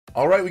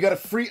All right, we got a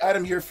free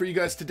item here for you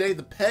guys today,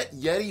 the pet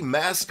Yeti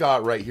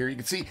Mascot right here. You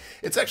can see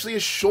it's actually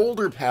a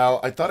shoulder pal.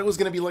 I thought it was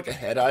going to be like a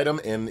head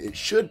item, and it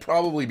should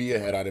probably be a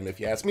head item if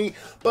you ask me,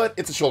 but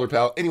it's a shoulder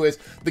pal. Anyways,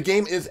 the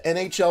game is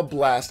NHL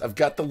Blast. I've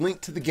got the link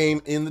to the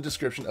game in the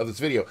description of this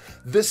video.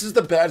 This is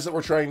the badge that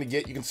we're trying to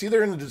get. You can see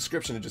there in the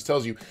description, it just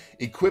tells you,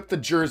 equip the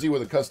jersey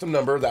with a custom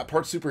number. That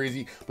part's super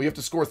easy, but you have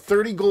to score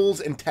 30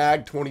 goals and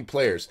tag 20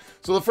 players.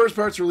 So the first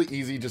part's really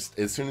easy. Just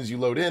as soon as you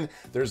load in,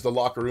 there's the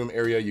locker room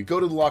area. You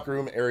go to the locker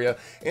room area,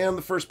 and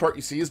the first part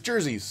you see is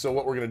jerseys. So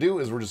what we're going to do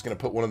is we're just going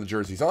to put one of the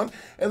jerseys on,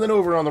 and then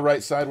over on the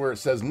right side where it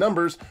says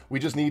numbers, we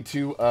just need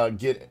to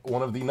get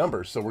one of the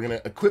numbers. So we're going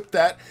to equip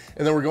that,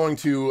 and then we're going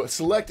to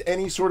select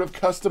any sort of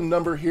custom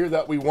number here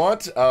that we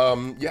want.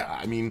 Yeah,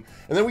 I mean,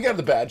 and then we got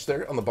the badge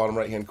there on the bottom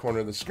right hand corner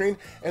of the screen,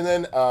 and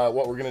then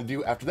what we're going to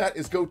do after that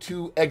is go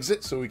to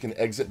exit, so we can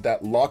exit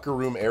that locker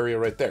room area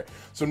right there.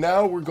 So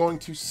now we're going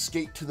to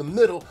skate to the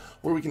middle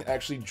where we can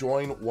actually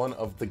join one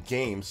of the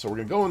games. So we're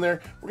going to go in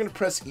there, we're going to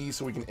press E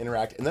so we can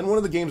interact, and then one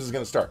of the games is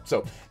going to start.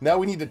 So now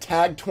we need to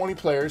tag 20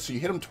 players. So you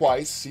hit them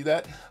twice. See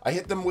that? I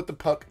hit them with the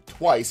puck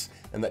twice,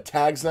 and that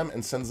tags them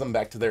and sends them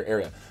back to their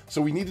area.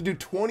 So we need to do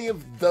 20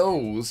 of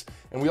those,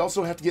 and we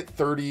also have to get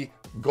 30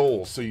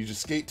 goals. So you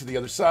just skate to the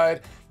other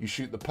side, you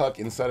shoot the puck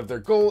inside of their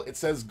goal, it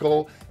says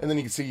goal, and then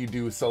you can see you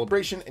do a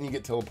celebration and you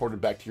get teleported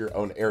back to your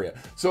own area.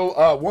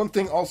 So one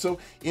thing also,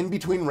 in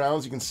between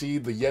rounds, you can see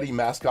the Yeti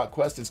Mascot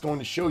quest. It's going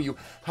to show you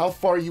how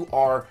far you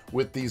are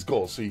with these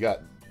goals. So you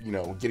got, you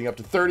know, getting up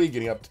to 30,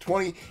 getting up to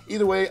 20.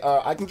 Either way,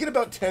 I can get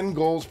about 10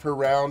 goals per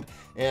round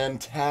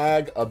and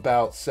tag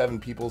about 7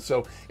 people.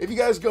 So if you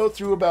guys go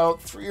through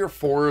about 3 or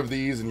 4 of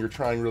these and you're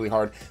trying really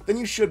hard, then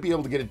you should be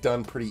able to get it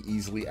done pretty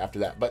easily after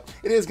that. But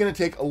it is going to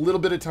take a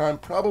little bit of time,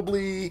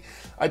 probably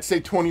I'd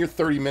say 20 or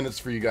 30 minutes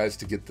for you guys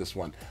to get this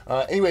one.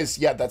 Anyways,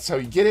 yeah, that's how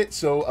you get it.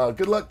 So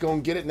good luck, go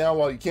and get it now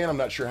while you can. I'm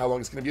not sure how long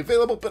it's going to be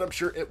available, but I'm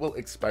sure it will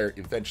expire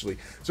eventually.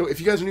 So if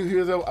you guys are new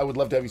here though, I would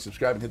love to have you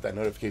subscribe and hit that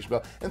notification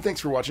bell. And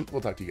thanks for watching. We'll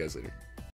talk to you guys later.